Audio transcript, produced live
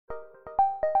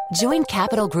Join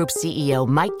Capital Group CEO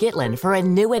Mike Gitlin for a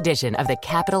new edition of the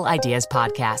Capital Ideas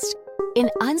Podcast. In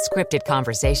unscripted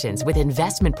conversations with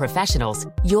investment professionals,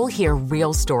 you'll hear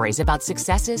real stories about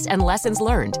successes and lessons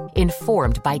learned,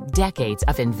 informed by decades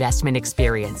of investment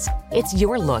experience. It's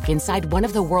your look inside one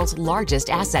of the world's largest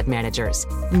asset managers.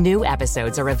 New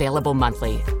episodes are available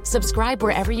monthly. Subscribe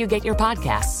wherever you get your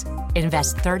podcasts.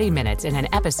 Invest 30 minutes in an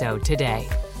episode today.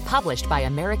 Published by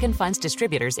American Funds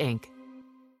Distributors, Inc.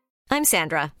 I'm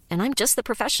Sandra, and I'm just the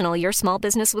professional your small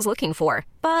business was looking for.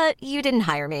 But you didn't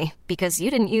hire me because you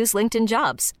didn't use LinkedIn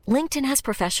Jobs. LinkedIn has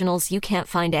professionals you can't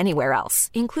find anywhere else,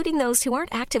 including those who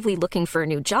aren't actively looking for a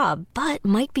new job, but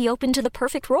might be open to the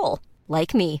perfect role,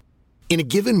 like me. In a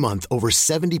given month, over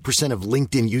 70% of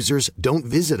LinkedIn users don't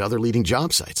visit other leading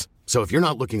job sites. So if you're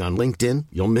not looking on LinkedIn,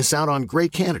 you'll miss out on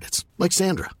great candidates like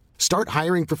Sandra. Start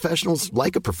hiring professionals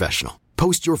like a professional.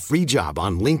 Post your free job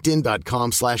on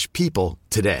linkedin.com/people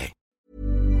today.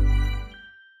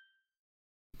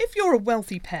 If you're a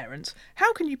wealthy parent,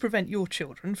 how can you prevent your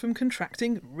children from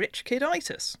contracting rich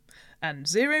kiditis? And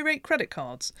zero-rate credit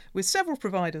cards, with several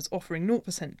providers offering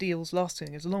 0% deals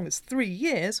lasting as long as 3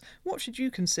 years, what should you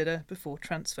consider before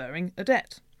transferring a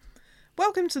debt?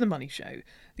 Welcome to The Money Show,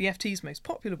 the FT's most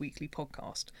popular weekly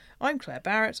podcast. I'm Claire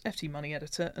Barrett, FT Money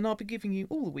Editor, and I'll be giving you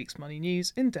all the week's money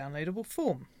news in downloadable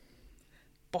form.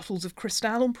 Bottles of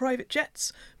Cristal on private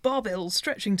jets, bar bills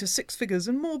stretching to 6 figures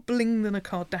and more bling than a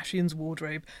Kardashian's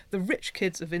wardrobe. The rich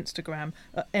kids of Instagram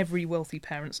are every wealthy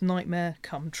parent's nightmare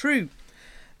come true.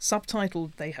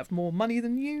 Subtitled, "They have more money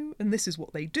than you, and this is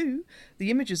what they do,"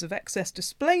 the images of excess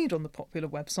displayed on the popular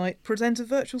website present a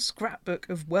virtual scrapbook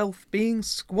of wealth being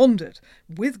squandered,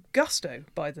 with gusto,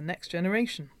 by the next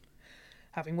generation.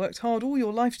 Having worked hard all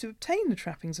your life to obtain the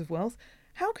trappings of wealth,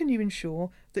 how can you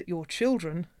ensure that your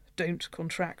children don't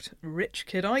contract rich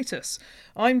kiditis?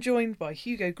 I'm joined by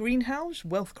Hugo Greenhalgh,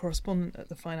 wealth correspondent at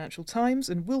the Financial Times,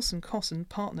 and Wilson Cosson,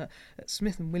 partner at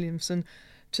Smith & Williamson,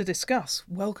 to discuss.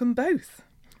 Welcome both.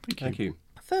 Thank you.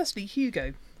 Firstly,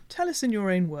 Hugo, tell us in your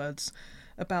own words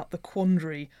about the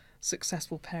quandary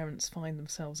successful parents find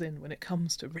themselves in when it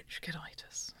comes to rich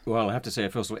kiditis. Well, I have to say,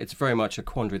 first of all, it's very much a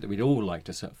quandary that we'd all like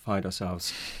to find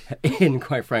ourselves in,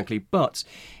 quite frankly. But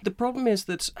the problem is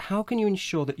that how can you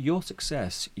ensure that your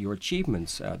success, your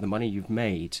achievements, the money you've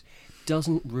made,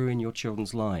 doesn't ruin your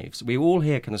children's lives? We all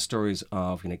hear kind of stories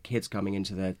of kids coming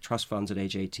into their trust funds at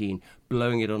age 18,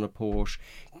 blowing it on a Porsche,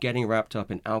 getting wrapped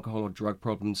up in alcohol or drug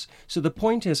problems. So the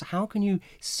point is, how can you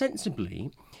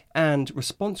sensibly and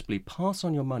responsibly pass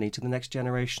on your money to the next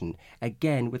generation,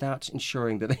 again, without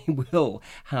ensuring that they will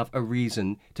have a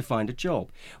reason to find a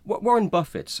job? Warren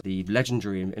Buffett, the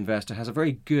legendary investor, has a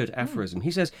very good aphorism.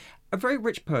 He says, a very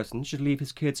rich person should leave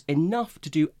his kids enough to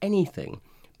do anything,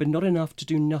 but not enough to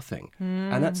do nothing.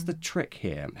 And that's the trick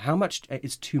here. How much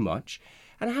is too much?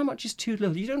 And how much is too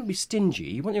little? You don't want to be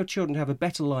stingy. You want your children to have a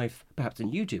better life, perhaps,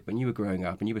 than you did when you were growing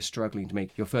up and you were struggling to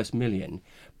make your first million.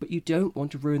 But you don't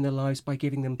want to ruin their lives by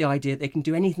giving them the idea that they can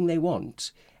do anything they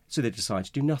want, so they decide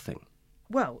to do nothing.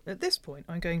 Well, at this point,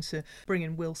 I'm going to bring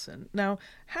in Wilson. Now,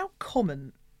 how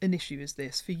common an issue is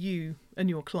this for you and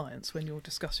your clients when you're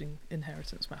discussing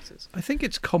inheritance matters? I think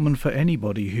it's common for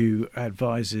anybody who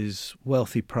advises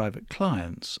wealthy private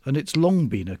clients, and it's long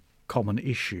been a common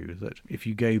issue that if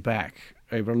you go back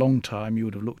over a long time, you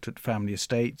would have looked at family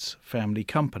estates, family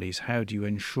companies. How do you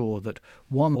ensure that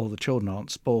one, or the children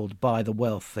aren't spoiled by the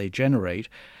wealth they generate,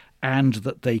 and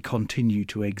that they continue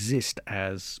to exist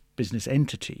as business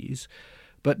entities?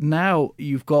 But now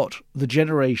you've got the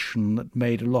generation that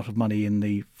made a lot of money in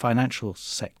the financial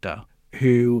sector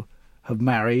who have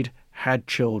married, had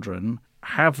children,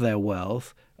 have their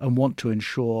wealth, and want to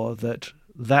ensure that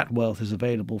that wealth is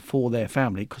available for their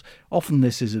family, because often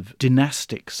this is of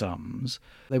dynastic sums.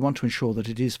 They want to ensure that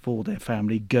it is for their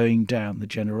family going down the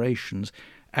generations,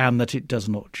 and that it does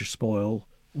not just spoil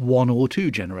one or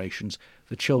two generations,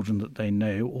 the children that they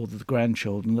know or the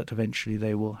grandchildren that eventually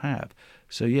they will have.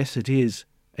 So yes, it is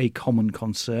a common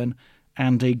concern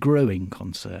and a growing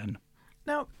concern.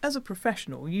 Now, as a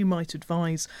professional, you might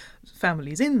advise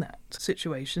families in that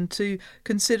situation to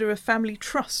consider a family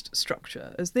trust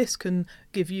structure, as this can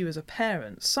give you as a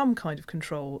parent some kind of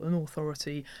control and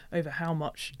authority over how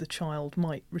much the child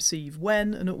might receive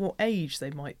when and at what age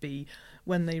they might be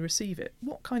when they receive it.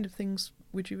 What kind of things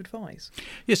would you advise?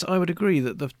 Yes, I would agree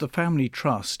that the family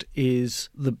trust is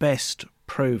the best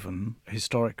proven,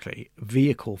 historically,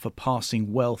 vehicle for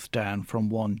passing wealth down from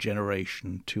one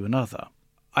generation to another.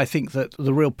 I think that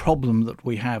the real problem that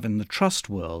we have in the trust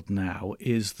world now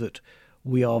is that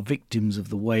we are victims of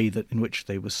the way that in which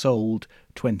they were sold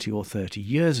 20 or 30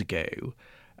 years ago.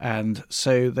 And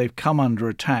so they've come under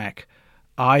attack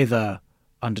either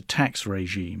under tax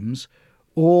regimes,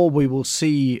 or we will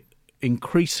see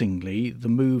increasingly the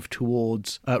move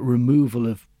towards removal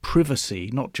of privacy,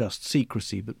 not just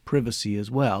secrecy, but privacy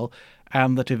as well,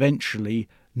 and that eventually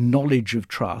knowledge of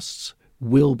trusts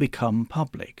will become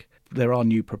public. There are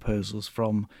new proposals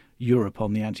from Europe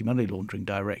on the Anti-Money Laundering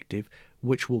Directive,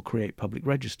 which will create public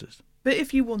registers. But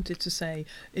if you wanted to, say,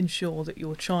 ensure that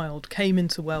your child came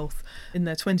into wealth in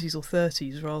their 20s or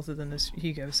 30s rather than, as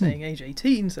Hugo was saying, age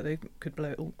 18, so they could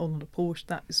blow it on a Porsche,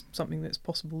 that is something that's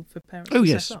possible for parents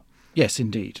to set up. Yes,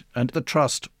 indeed. And the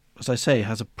trust, as I say,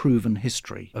 has a proven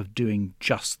history of doing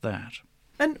just that.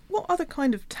 And what other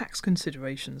kind of tax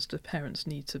considerations do parents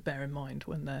need to bear in mind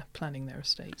when they're planning their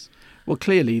estates? Well,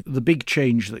 clearly, the big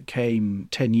change that came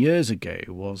 10 years ago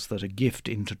was that a gift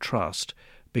into trust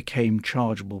became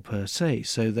chargeable per se.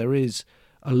 So there is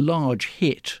a large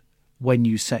hit when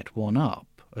you set one up,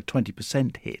 a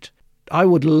 20% hit. I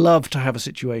would love to have a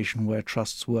situation where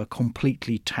trusts were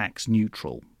completely tax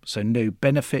neutral, so no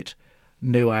benefit,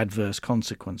 no adverse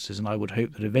consequences, and I would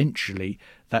hope that eventually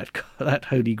that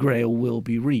holy grail will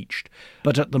be reached.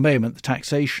 But at the moment, the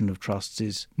taxation of trusts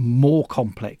is more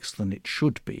complex than it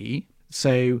should be.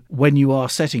 So when you are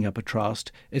setting up a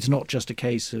trust, it's not just a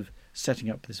case of setting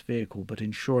up this vehicle, but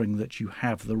ensuring that you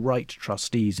have the right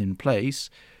trustees in place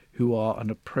who are an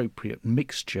appropriate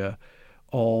mixture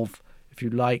of, if you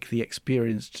like, the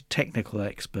experienced technical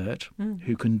expert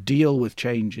who can deal with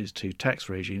changes to tax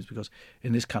regimes, because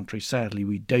in this country, sadly,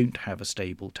 we don't have a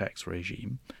stable tax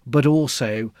regime, but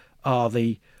also are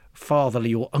the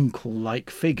fatherly or uncle-like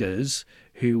figures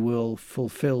who will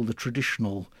fulfil the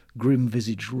traditional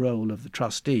grim-visaged role of the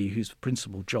trustee, whose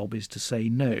principal job is to say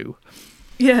no.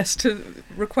 Yes, to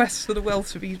request for the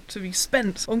wealth to be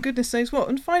spent on goodness knows what.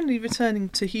 And finally, returning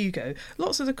to Hugo,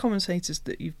 lots of the commentators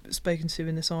that you've spoken to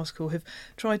in this article have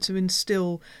tried to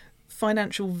instill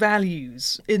financial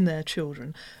values in their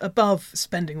children above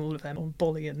spending all of them on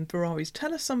Bolly and Ferraris.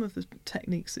 Tell us some of the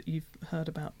techniques that you've heard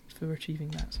about for achieving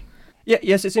that.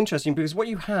 Yes, it's interesting because what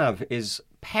you have is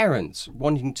parents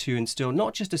wanting to instill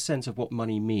not just a sense of what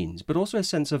money means, but also a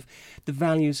sense of the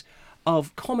values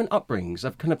of common upbringings,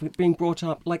 of kind of being brought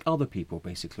up like other people,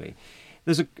 basically.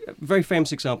 There's a very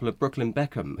famous example of Brooklyn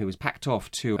Beckham, who was packed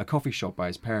off to a coffee shop by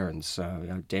his parents,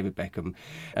 David Beckham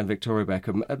and Victoria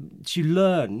Beckham, to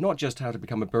learn not just how to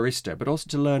become a barista, but also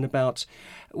to learn about,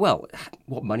 well,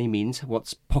 what money means,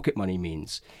 what pocket money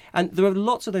means. And there are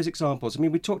lots of those examples. I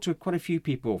mean, we talked to quite a few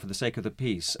people for the sake of the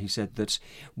piece who said that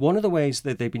one of the ways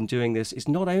that they've been doing this is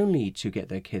not only to get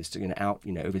their kids to out,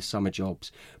 over summer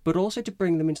jobs, but also to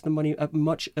bring them into the money at a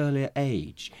much earlier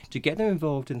age, to get them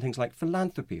involved in things like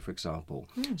philanthropy, for example.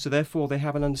 So therefore they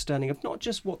have an understanding of not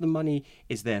just what the money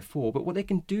is there for, but what they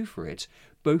can do for it,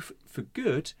 both for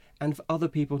good and for other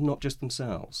people, not just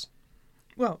themselves.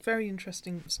 Well, very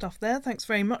interesting stuff there. Thanks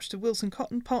very much to Wilson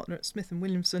Cotton, partner at Smith &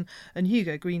 Williamson, and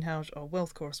Hugo Greenhalgh, our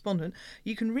wealth correspondent.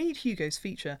 You can read Hugo's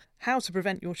feature, How to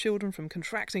Prevent Your Children from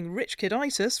Contracting Rich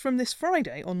Kiditis, from this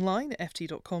Friday online at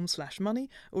ft.com/money,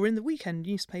 or in the weekend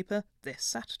newspaper this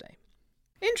Saturday.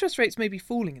 Interest rates may be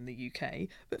falling in the UK,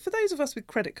 but for those of us with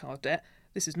credit card debt,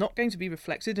 this is not going to be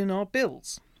reflected in our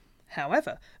bills.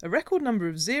 However, a record number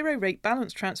of zero-rate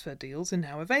balance transfer deals are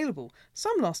now available,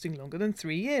 some lasting longer than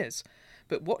 3 years.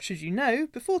 But what should you know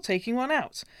before taking one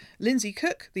out? Lindsay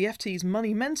Cook, the FT's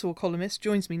Money Mentor columnist,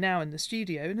 joins me now in the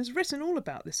studio and has written all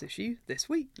about this issue this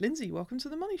week. Lindsay, welcome to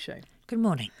The Money Show. Good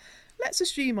morning. Let's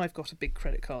assume I've got a big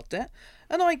credit card debt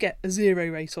and I get a zero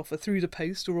rate offer through the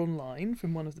post or online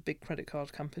from one of the big credit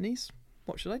card companies.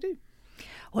 What should I do?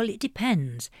 Well, it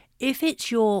depends. If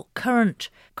it's your current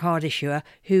card issuer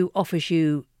who offers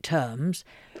you terms,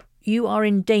 you are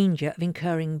in danger of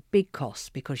incurring big costs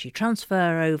because you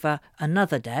transfer over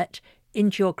another debt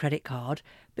into your credit card,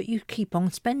 but you keep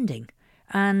on spending.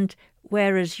 And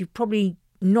whereas you've probably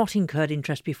not incurred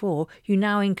interest before, you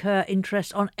now incur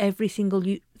interest on every single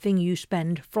thing you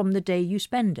spend from the day you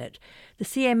spend it. The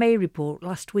CMA report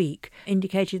last week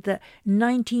indicated that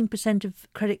 19%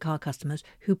 of credit card customers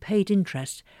who paid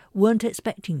interest weren't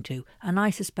expecting to, and I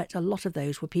suspect a lot of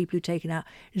those were people who'd taken out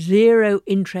zero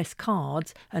interest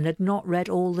cards and had not read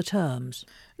all the terms.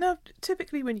 Now,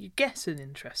 typically when you get an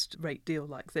interest rate deal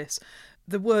like this,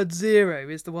 the word zero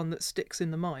is the one that sticks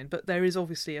in the mind, but there is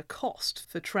obviously a cost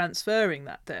for transferring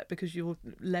that debt because you're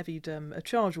levied, a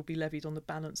charge will be levied on the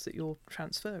balance that you're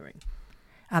transferring.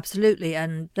 Absolutely,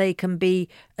 and they can be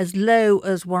as low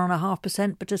as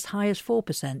 1.5% but as high as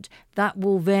 4%. That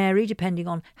will vary depending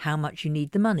on how much you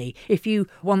need the money. If you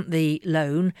want the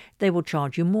loan, they will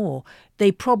charge you more.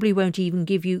 They probably won't even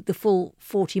give you the full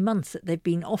 40 months that they've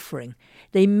been offering.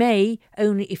 They may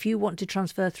only, if you want to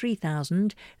transfer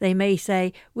 3,000, they may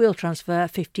say, we'll transfer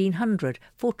 1,500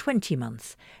 for 20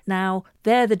 months. Now,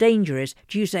 there the danger is,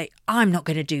 do you say, I'm not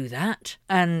going to do that,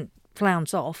 and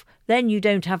flounce off? Then you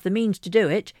don't have the means to do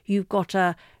it. You've got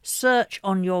a search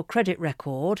on your credit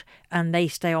record and they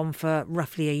stay on for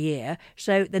roughly a year.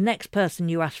 So the next person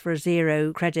you ask for a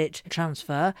zero credit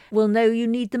transfer will know you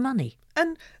need the money.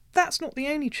 And that's not the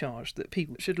only charge that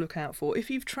people should look out for. If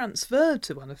you've transferred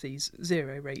to one of these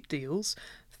zero rate deals,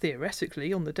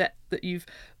 theoretically on the debt that you've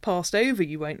passed over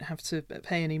you won't have to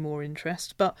pay any more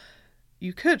interest, but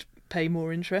you could pay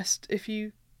more interest if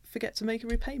you forget to make a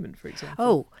repayment, for example.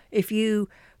 Oh, if you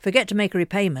forget to make a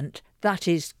repayment, that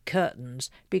is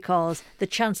curtains, because the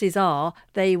chances are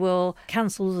they will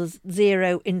cancel the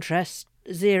zero interest,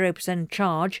 0%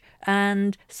 charge,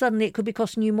 and suddenly it could be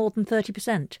costing you more than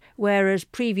 30%, whereas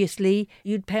previously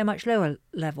you'd pay a much lower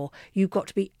level. You've got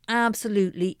to be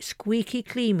absolutely squeaky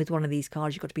clean with one of these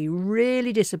cards. You've got to be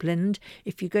really disciplined.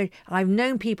 If you go, I've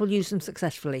known people use them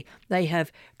successfully. They have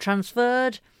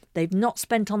transferred, they've not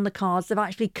spent on the cards, they've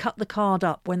actually cut the card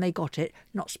up when they got it,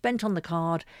 not spent on the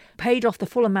card, paid off the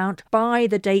full amount by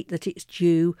the date that it's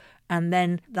due, and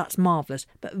then that's marvellous.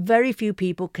 But very few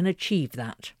people can achieve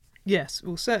that. Yes,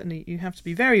 well, certainly you have to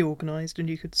be very organised, and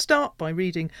you could start by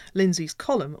reading Lindsay's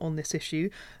column on this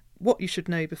issue, What You Should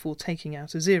Know Before Taking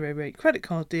Out a Zero Rate Credit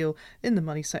Card Deal, in the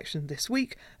Money section this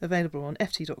week, available on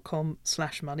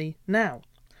ft.com/money now.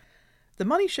 The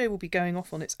Money Show will be going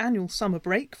off on its annual summer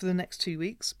break for the next 2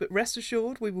 weeks, but rest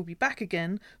assured we will be back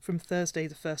again from Thursday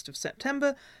the 1st of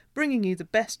September, bringing you the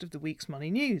best of the week's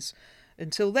money news.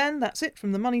 Until then, that's it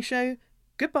from The Money Show.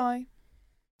 Goodbye.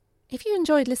 If you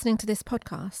enjoyed listening to this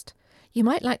podcast, you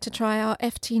might like to try our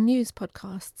FT News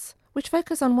podcasts, which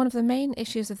focus on one of the main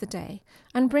issues of the day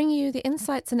and bring you the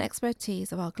insights and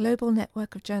expertise of our global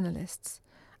network of journalists,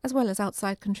 as well as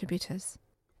outside contributors.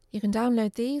 You can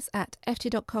download these at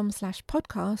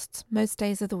ft.com/podcasts most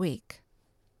days of the week.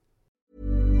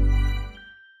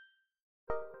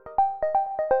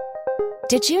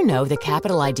 Did you know the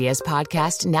Capital Ideas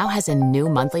podcast now has a new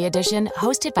monthly edition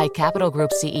hosted by Capital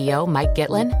Group CEO Mike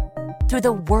Gitlin? Through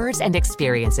the words and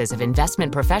experiences of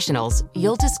investment professionals,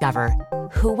 you'll discover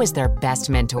who was their best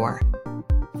mentor,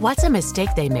 what's a mistake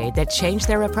they made that changed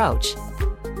their approach,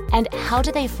 and how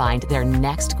do they find their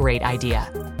next great idea.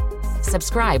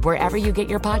 Subscribe wherever you get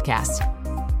your podcasts.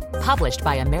 Published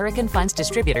by American Funds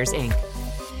Distributors, Inc.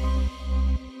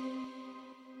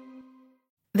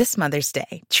 This Mother's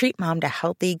Day, treat mom to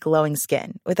healthy, glowing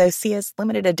skin with Osea's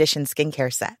limited edition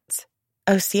skincare sets.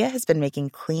 Osea has been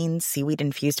making clean,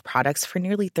 seaweed-infused products for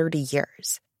nearly 30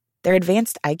 years. Their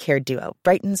advanced eye care duo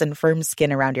brightens and firms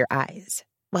skin around your eyes,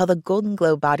 while the Golden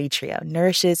Glow Body Trio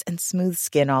nourishes and smooths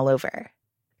skin all over.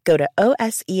 Go to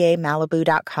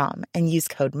OSEAMalibu.com and use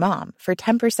code MOM for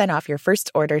 10% off your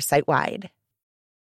first order site-wide.